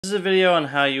This is a video on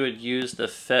how you would use the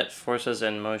PhET Forces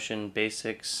and Motion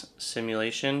Basics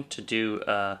simulation to do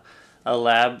a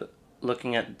lab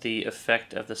looking at the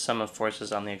effect of the sum of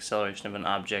forces on the acceleration of an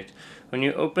object. When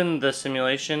you open the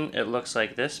simulation, it looks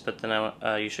like this, but then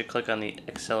you should click on the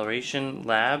Acceleration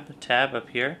Lab tab up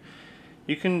here.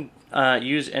 You can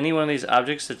use any one of these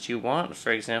objects that you want.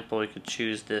 For example, we could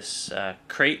choose this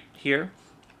crate here.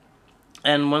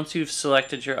 And once you've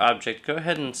selected your object, go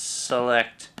ahead and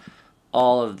select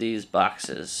all of these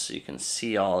boxes so you can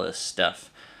see all this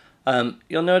stuff.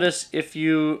 You'll notice if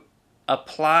you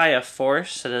apply a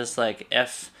force that is like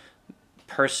F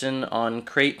person on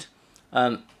crate,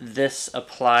 this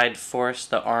applied force,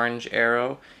 the orange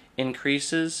arrow,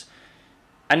 increases.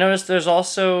 I noticed there's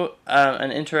also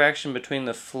an interaction between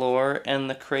the floor and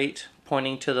the crate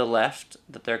pointing to the left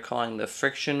that they're calling the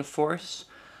friction force.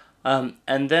 And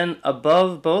then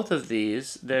above both of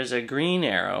these, there's a green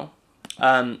arrow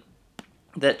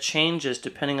that changes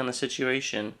depending on the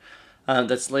situation,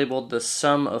 that's labeled the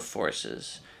sum of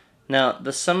forces. Now,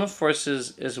 the sum of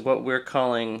forces is what we're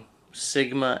calling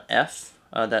sigma F,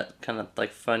 that kind of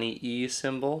like funny E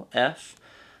symbol, F.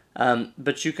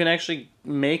 But you can actually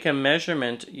make a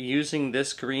measurement using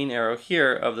this green arrow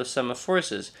here of the sum of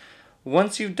forces.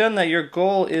 Once you've done that, your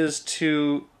goal is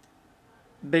to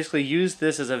basically use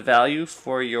this as a value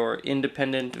for your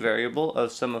independent variable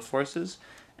of sum of forces,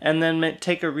 and then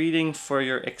take a reading for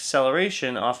your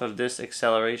acceleration off of this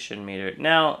acceleration meter.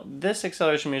 Now, this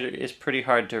acceleration meter is pretty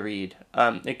hard to read.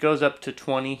 It goes up to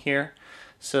 20 here,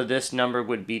 so this number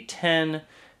would be 10,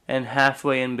 and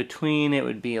halfway in between it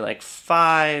would be like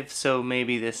 5, so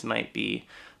maybe this might be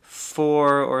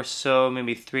 4 or so,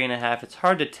 maybe 3.5. It's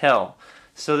hard to tell.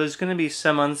 So there's going to be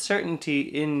some uncertainty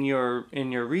in your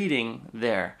reading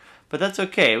there. But that's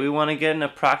okay. We want to get an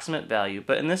approximate value.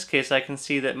 But in this case, I can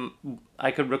see that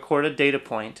I could record a data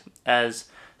point as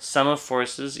sum of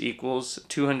forces equals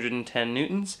 210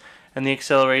 newtons, and the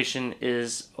acceleration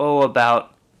is,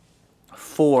 about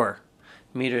 4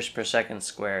 meters per second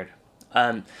squared.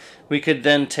 We could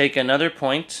then take another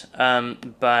point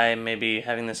by maybe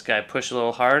having this guy push a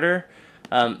little harder.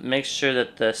 Make sure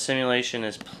that the simulation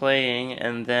is playing,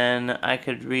 and then I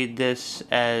could read this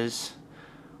as,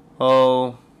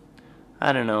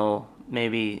 I don't know,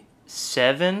 maybe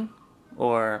 7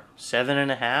 or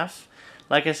 7.5.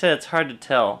 Like I said, it's hard to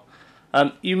tell.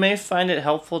 You may find it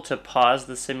helpful to pause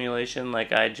the simulation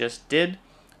like I just did,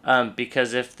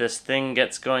 because if this thing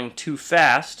gets going too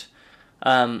fast,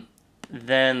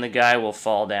 then the guy will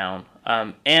fall down.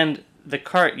 And the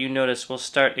cart, you notice, will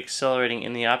start accelerating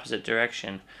in the opposite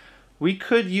direction. We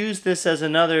could use this as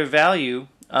another value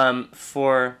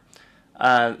for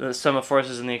the sum of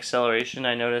forces and the acceleration.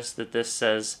 I noticed that this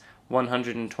says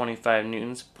 125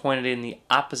 newtons pointed in the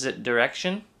opposite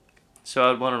direction. So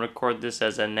I would want to record this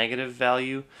as a negative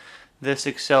value. This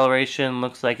acceleration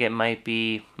looks like it might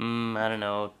be, I don't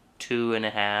know,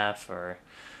 2.5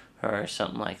 or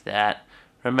something like that.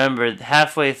 Remember,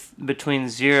 halfway between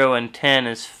 0 and 10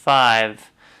 is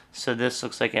 5, so this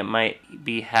looks like it might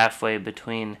be halfway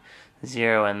between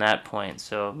 0 and that point.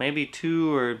 So maybe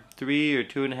 2 or 3 or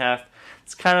 2.5.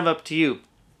 It's kind of up to you.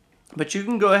 But you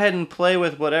can go ahead and play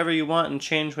with whatever you want and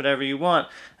change whatever you want,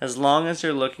 as long as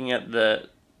you're looking at the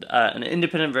an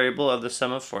independent variable of the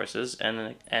sum of forces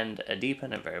and a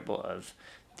dependent variable of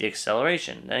the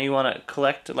acceleration. Then you want to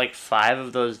collect like 5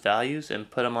 of those values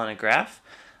and put them on a graph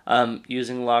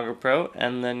using Logger Pro,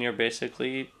 and then you're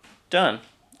basically done.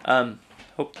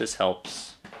 Hope this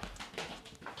helps.